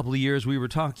past couple of years, we were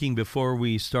talking before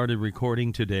we started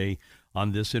recording today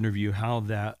on this interview, how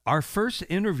that our first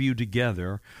interview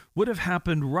together would have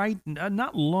happened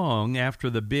not long after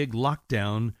the big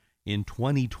lockdown in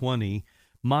 2020.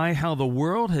 How the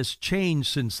world has changed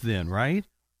since then, right?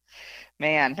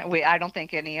 Man, I don't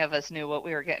think any of us knew what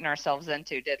we were getting ourselves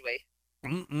into, did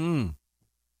we?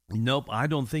 Nope, I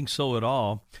don't think so at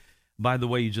all. By the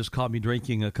way, you just caught me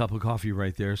drinking a cup of coffee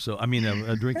right there. So, I mean,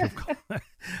 a drink of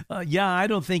coffee. I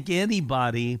don't think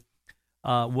anybody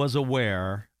was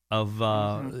aware of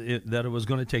that it was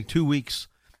going to take 2 weeks.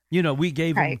 You know, we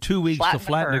gave them 2 weeks to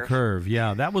flatten the curve.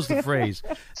 Yeah, that was the phrase.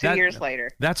 2 years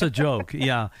later. That's a joke.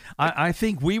 Yeah. I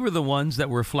think we were the ones that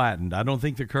were flattened. I don't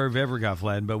think the curve ever got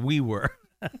flattened, but we were.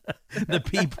 The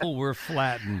people were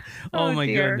flattened. Oh my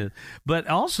goodness. But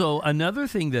also another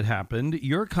thing that happened,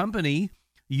 your company,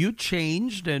 you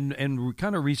changed and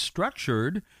kind of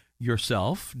restructured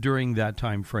yourself during that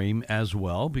time frame as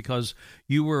well, because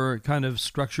you were kind of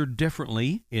structured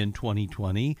differently in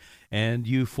 2020, and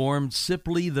you formed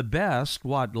Sipley the Best.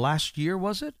 What, last year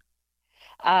was it?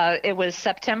 It was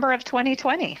September of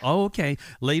 2020. Oh, okay.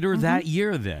 Later that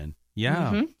year then.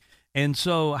 Yeah. And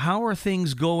so how are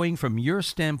things going from your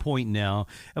standpoint now?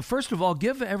 First of all,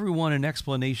 give everyone an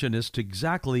explanation as to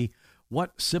exactly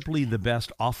what Sipley the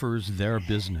Best offers their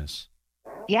business.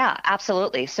 Yeah,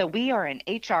 absolutely. So we are an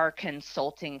HR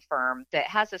consulting firm that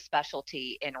has a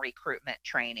specialty in recruitment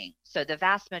training. So the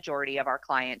vast majority of our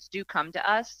clients do come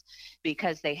to us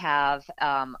because they have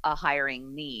a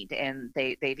hiring need, and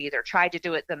they've either tried to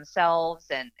do it themselves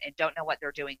and don't know what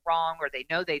they're doing wrong, or they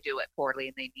know they do it poorly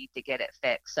and they need to get it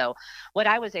fixed. So what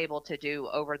I was able to do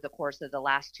over the course of the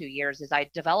last 2 years is I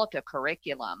developed a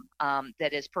curriculum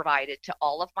that is provided to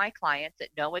all of my clients at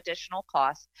no additional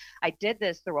cost. I did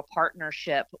this through a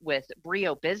partnership with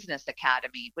Brio Business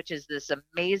Academy, which is this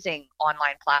amazing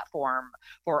online platform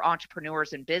for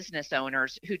entrepreneurs and business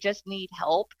owners who just need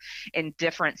help in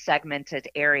different segmented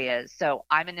areas. So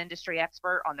I'm an industry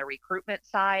expert on the recruitment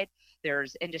side.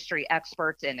 There's industry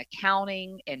experts in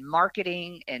accounting, in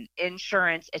marketing, in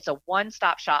insurance. It's a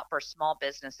one-stop shop for small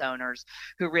business owners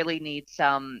who really need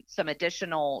some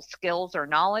additional skills or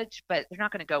knowledge, but they're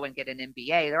not going to go and get an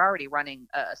MBA. They're already running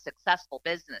a successful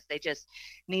business. They just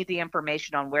need the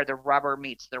information on where the rubber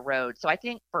meets the road. So I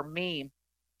think for me,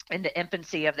 in the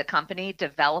infancy of the company,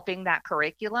 developing that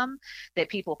curriculum that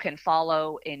people can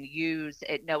follow and use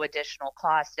at no additional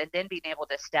cost, and then being able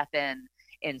to step in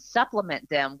and supplement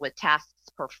them with tasks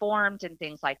performed and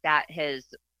things like that has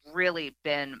really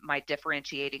been my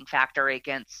differentiating factor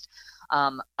against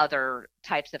other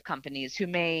types of companies who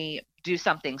may do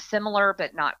something similar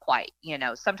but not quite. You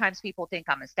know, sometimes people think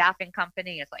I'm a staffing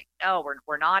company. It's like, no,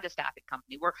 we're not a staffing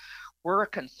company. We're a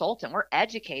consultant. We're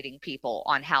educating people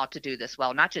on how to do this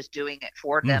well, not just doing it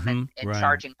for them and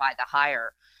charging by the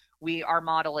hire. Our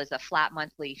model is a flat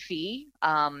monthly fee.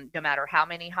 No matter how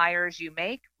many hires you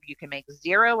make, you can make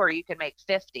 0 or you can make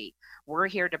 50. We're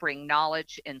here to bring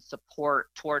knowledge and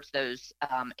support towards those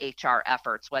HR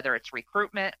efforts, whether it's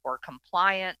recruitment or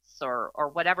compliance or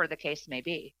whatever the case may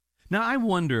be. Now, I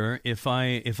wonder if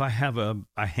I have a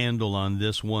handle on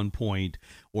this one point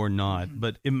or not,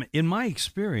 but in my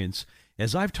experience,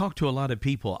 as I've talked to a lot of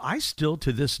people, I still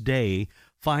to this day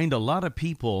find a lot of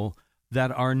people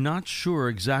that are not sure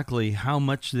exactly how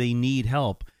much they need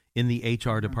help in the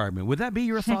HR department. Would that be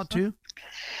your thought too?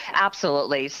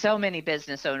 Absolutely. So many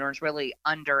business owners really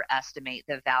underestimate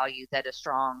the value that a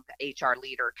strong HR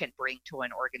leader can bring to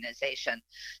an organization.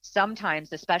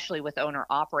 Sometimes, especially with owner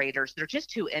operators, they're just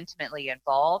too intimately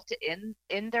involved in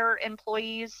their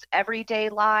employees' everyday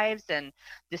lives and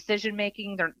decision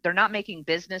making. They're not making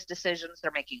business decisions,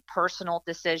 they're making personal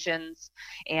decisions.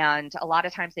 And a lot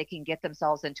of times they can get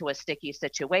themselves into a sticky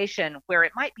situation where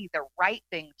it might be the right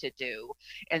thing to do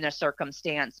in a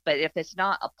circumstance, but if it's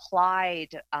not applied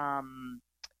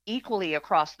equally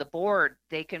across the board,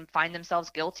 they can find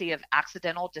themselves guilty of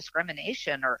accidental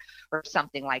discrimination or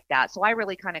something like that. So I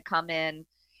really kind of come in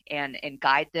and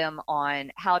guide them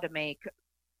on how to make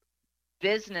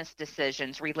business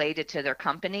decisions related to their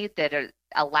company that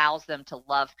allows them to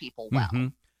love people well. Mm-hmm.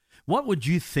 What would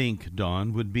you think,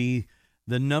 Dawn, would be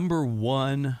the number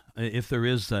one, if there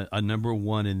is a number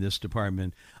one in this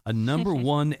department, a number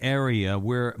one area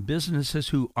where businesses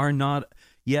who are not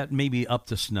yet maybe up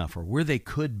to snuff or where they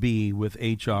could be with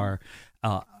HR,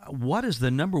 what is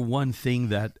the number one thing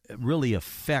that really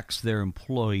affects their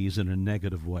employees in a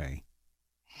negative way?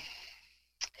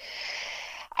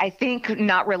 I think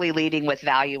not really leading with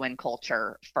value and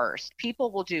culture first.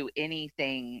 People will do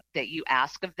anything that you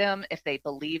ask of them if they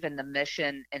believe in the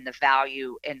mission and the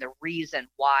value and the reason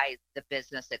why the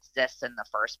business exists in the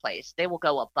first place. They will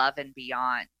go above and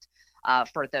beyond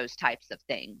for those types of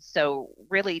things. So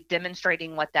really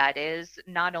demonstrating what that is,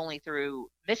 not only through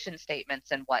mission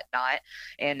statements and whatnot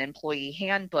and employee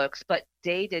handbooks, but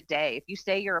day to day. If you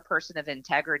say you're a person of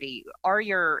integrity, are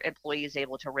your employees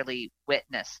able to really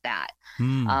witness that?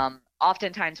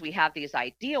 Oftentimes we have these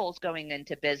ideals going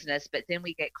into business, but then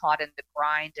we get caught in the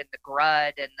grind and the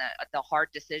crud and the hard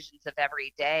decisions of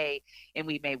every day, and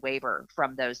we may waver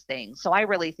from those things. So I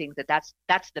really think that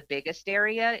that's the biggest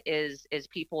area is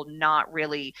people not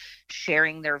really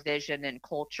sharing their vision and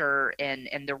culture and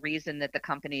the reason that the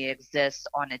company exists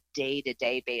on a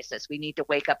day-to-day basis. We need to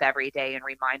wake up every day and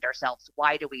remind ourselves,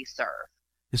 why do we serve?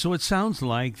 So it sounds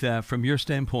like that from your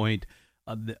standpoint,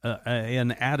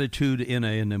 an attitude in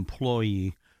an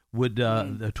employee would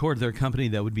toward their company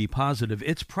that would be positive.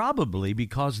 It's probably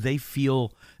because they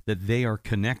feel that they are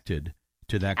connected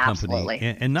to that Absolutely.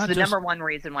 company, and not it's the just number one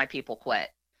reason why people quit.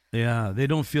 Yeah, they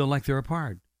don't feel like they're a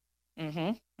part.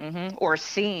 Or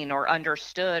seen or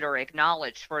understood or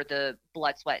acknowledged for the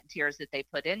blood, sweat, and tears that they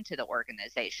put into the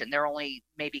organization. They're only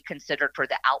maybe considered for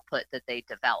the output that they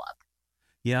develop.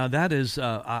 Yeah, that is,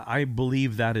 I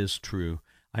believe that is true.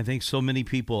 I think so many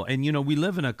people, and we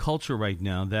live in a culture right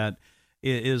now that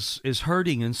is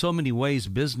hurting in so many ways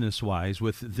business-wise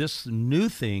with this new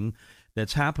thing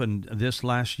that's happened this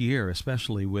last year,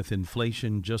 especially with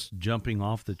inflation just jumping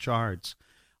off the charts.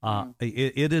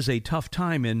 It is a tough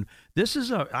time, and this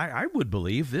is I would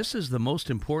believe this is the most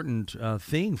important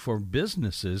thing for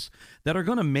businesses that are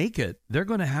going to make it. They're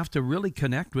going to have to really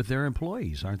connect with their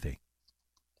employees, aren't they?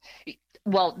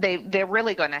 Well, they're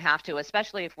really going to have to,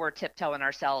 especially if we're tiptoeing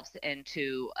ourselves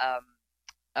into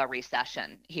a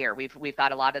recession here. We've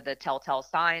got a lot of the telltale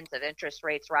signs of interest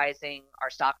rates rising, our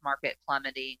stock market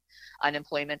plummeting,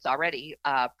 unemployment's already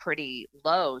pretty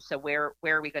low. So where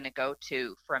are we going to go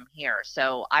to from here?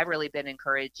 So I've really been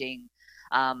encouraging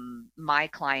my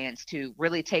clients to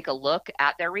really take a look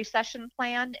at their recession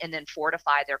plan and then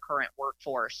fortify their current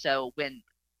workforce. So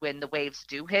when the waves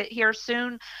do hit here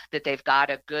soon, that they've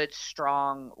got a good,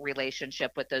 strong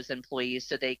relationship with those employees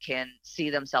so they can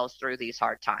see themselves through these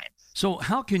hard times. So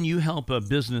how can you help a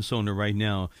business owner right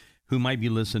now who might be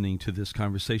listening to this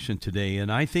conversation today?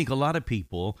 And I think a lot of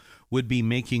people would be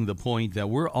making the point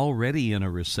that we're already in a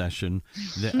recession.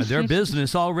 Their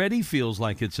business already feels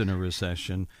like it's in a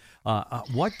recession.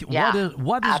 What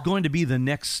is going to be the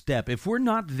next step? If we're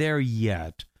not there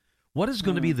yet, what is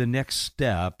going to be the next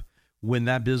step when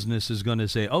that business is going to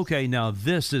say, okay, now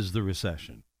this is the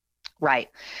recession? Right.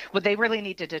 Well, they really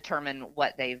need to determine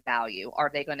what they value. Are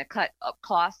they going to cut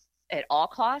costs at all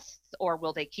costs, or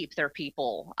will they keep their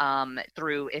people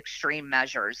through extreme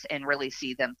measures and really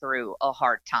see them through a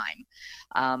hard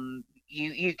time?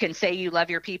 you can say you love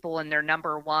your people and they're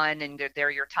number one and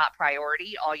they're your top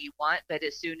priority all you want, but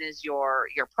as soon as your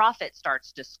profit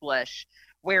starts to squish,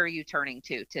 where are you turning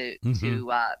to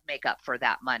make up for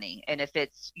that money? And if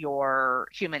it's your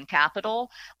human capital,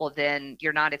 well, then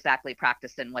you're not exactly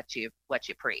practicing what you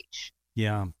preach.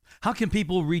 Yeah. How can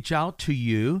people reach out to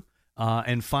you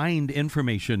and find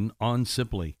information on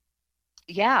Siply?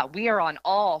 Yeah, we are on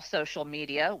all social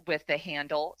media with the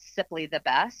handle Siply the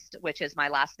Best, which is my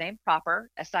last name proper,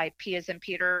 SIP as in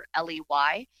Peter,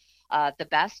 LEY, the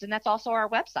best. And that's also our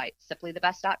website,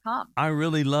 simplythebest.com. I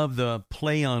really love the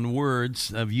play on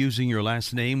words of using your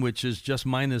last name, which is just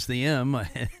minus the M,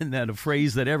 and that a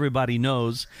phrase that everybody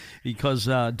knows, because,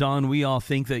 Dawn, we all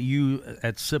think that you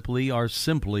at Siply are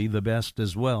simply the best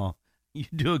as well. You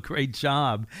do a great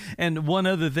job. And one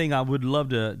other thing I would love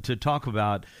to talk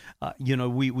about,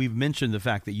 we've mentioned the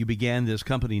fact that you began this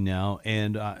company now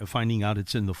and finding out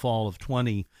it's in the fall of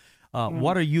 20.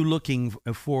 What are you looking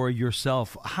for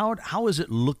yourself? How is it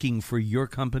looking for your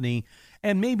company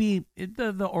and maybe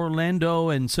the Orlando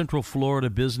and Central Florida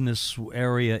business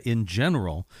area in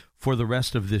general for the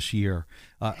rest of this year?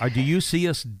 Do you see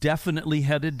us definitely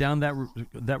headed down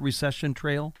that recession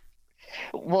trail?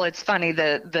 Well, it's funny.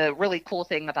 The really cool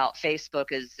thing about Facebook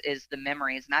is the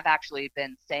memories. And I've actually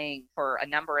been saying for a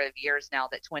number of years now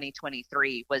that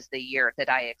 2023 was the year that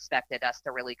I expected us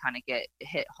to really kind of get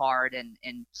hit hard and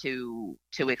to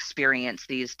experience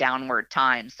these downward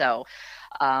times. So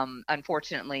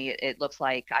unfortunately, it looks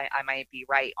like I might be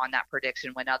right on that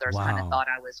prediction when others kind of thought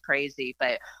I was crazy.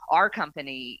 But our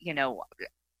company,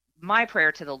 my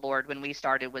prayer to the Lord when we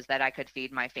started was that I could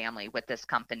feed my family with this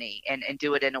company and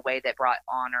do it in a way that brought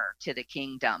honor to the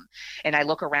kingdom. And I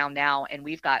look around now and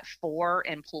we've got 4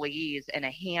 employees and a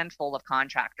handful of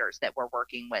contractors that we're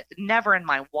working with. Never in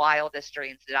my wildest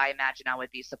dreams did I imagine I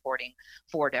would be supporting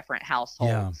 4 different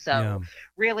households.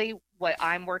 Really what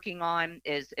I'm working on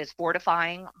is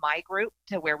fortifying my group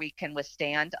to where we can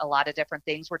withstand a lot of different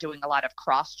things. We're doing a lot of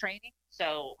cross training.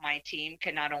 So my team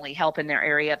can not only help in their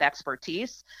area of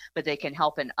expertise, but they can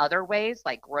help in other ways,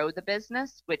 like grow the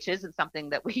business, which isn't something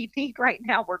that we need right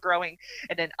now. We're growing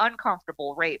at an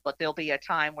uncomfortable rate, but there'll be a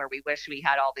time where we wish we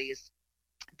had all these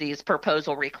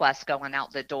proposal requests going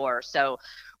out the door. So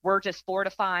we're just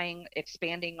fortifying,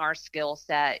 expanding our skill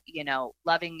set,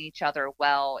 loving each other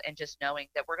well, and just knowing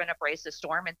that we're going to brace the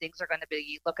storm and things are going to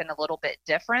be looking a little bit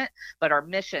different, but our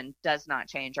mission does not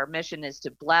change. Our mission is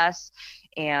to bless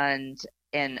and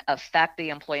affect the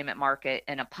employment market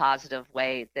in a positive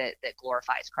way that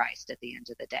glorifies Christ at the end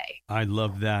of the day. I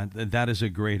love that. That is a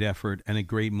great effort and a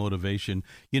great motivation.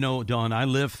 Dawn, I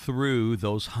lived through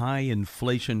those high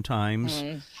inflation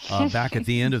times back at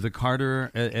the end of the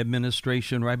Carter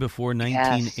administration, right before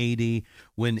 1980,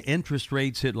 when interest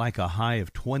rates hit like a high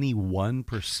of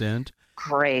 21%.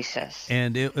 Gracious.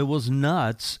 And it was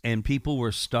nuts, and people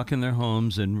were stuck in their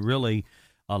homes, and really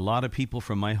a lot of people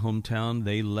from my hometown,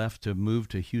 they left to move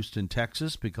to Houston,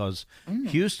 Texas, because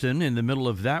Houston, in the middle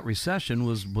of that recession,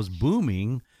 was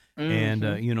booming. And,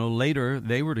 later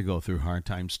they were to go through hard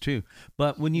times too.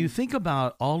 But when you think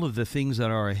about all of the things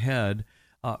that are ahead,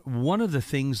 one of the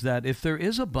things that if there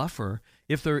is a buffer,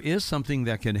 if there is something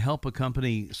that can help a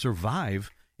company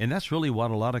survive, and that's really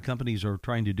what a lot of companies are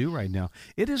trying to do right now,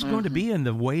 it is going to be in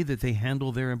the way that they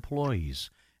handle their employees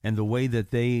and the way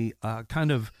that they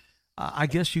I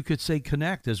guess you could say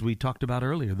connect, as we talked about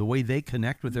earlier, the way they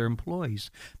connect with their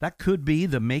employees. That could be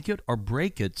the make it or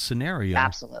break it scenario.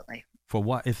 Absolutely. For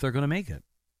what, if they're going to make it.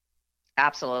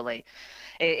 Absolutely.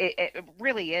 It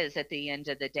really is at the end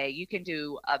of the day. You can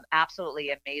do absolutely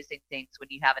amazing things when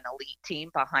you have an elite team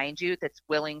behind you that's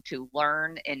willing to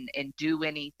learn and do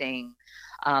anything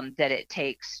that it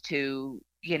takes to,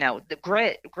 the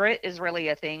grit is really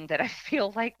a thing that I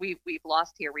feel like we've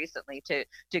lost here recently,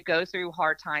 to go through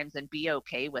hard times and be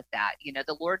okay with that.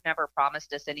 The Lord never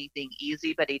promised us anything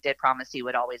easy, but he did promise he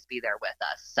would always be there with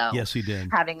us. So yes, he did.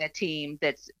 Having a team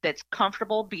that's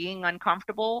comfortable being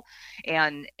uncomfortable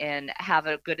and have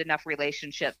a good enough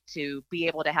relationship to be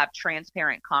able to have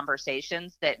transparent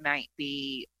conversations that might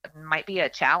be a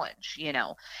challenge,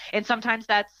 and sometimes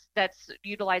that's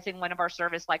utilizing one of our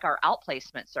service, like our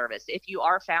outplacement service. If you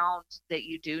are found that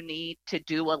you do need to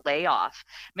do a layoff,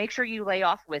 make sure you lay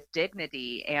off with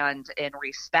dignity and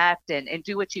respect and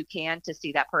do what you can to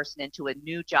see that person into a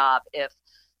new job if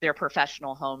their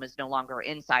professional home is no longer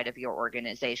inside of your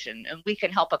organization. And we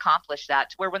can help accomplish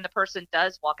that to where when the person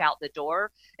does walk out the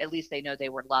door, at least they know they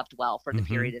were loved well for the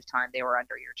period of time they were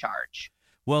under your charge.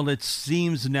 Well, it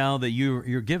seems now that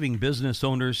you're giving business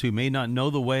owners who may not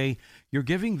know the way, you're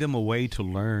giving them a way to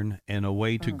learn and a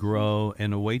way to grow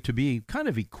and a way to be kind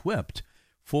of equipped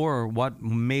for what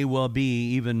may well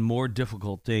be even more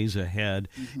difficult days ahead.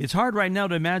 Mm-hmm. It's hard right now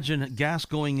to imagine gas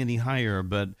going any higher,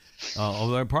 but there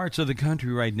are parts of the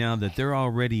country right now that they're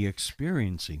already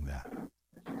experiencing that.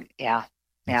 Yeah.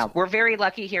 Yeah, we're very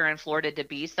lucky here in Florida to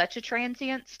be such a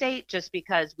transient state, just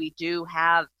because we do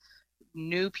have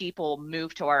new people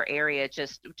move to our area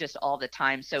just all the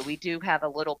time. So we do have a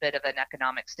little bit of an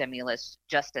economic stimulus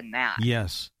just in that.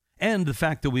 Yes. And the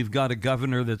fact that we've got a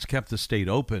governor that's kept the state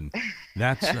open,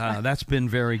 that's been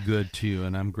very good too,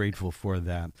 and I'm grateful for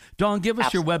that. Dawn, give us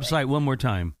Absolutely. your website one more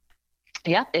time.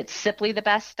 Yep, it's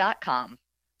simplythebest.com.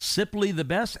 Simply the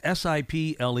Best,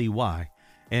 SIPLEY.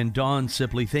 And Dawn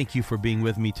Sipley, thank you for being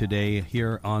with me today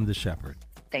here on The Shepherd.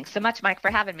 Thanks so much, Mike,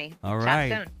 for having me. All Chat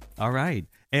right. soon. All right.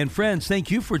 And friends, thank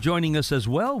you for joining us as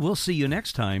well. We'll see you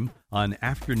next time on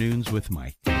Afternoons with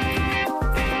Mike.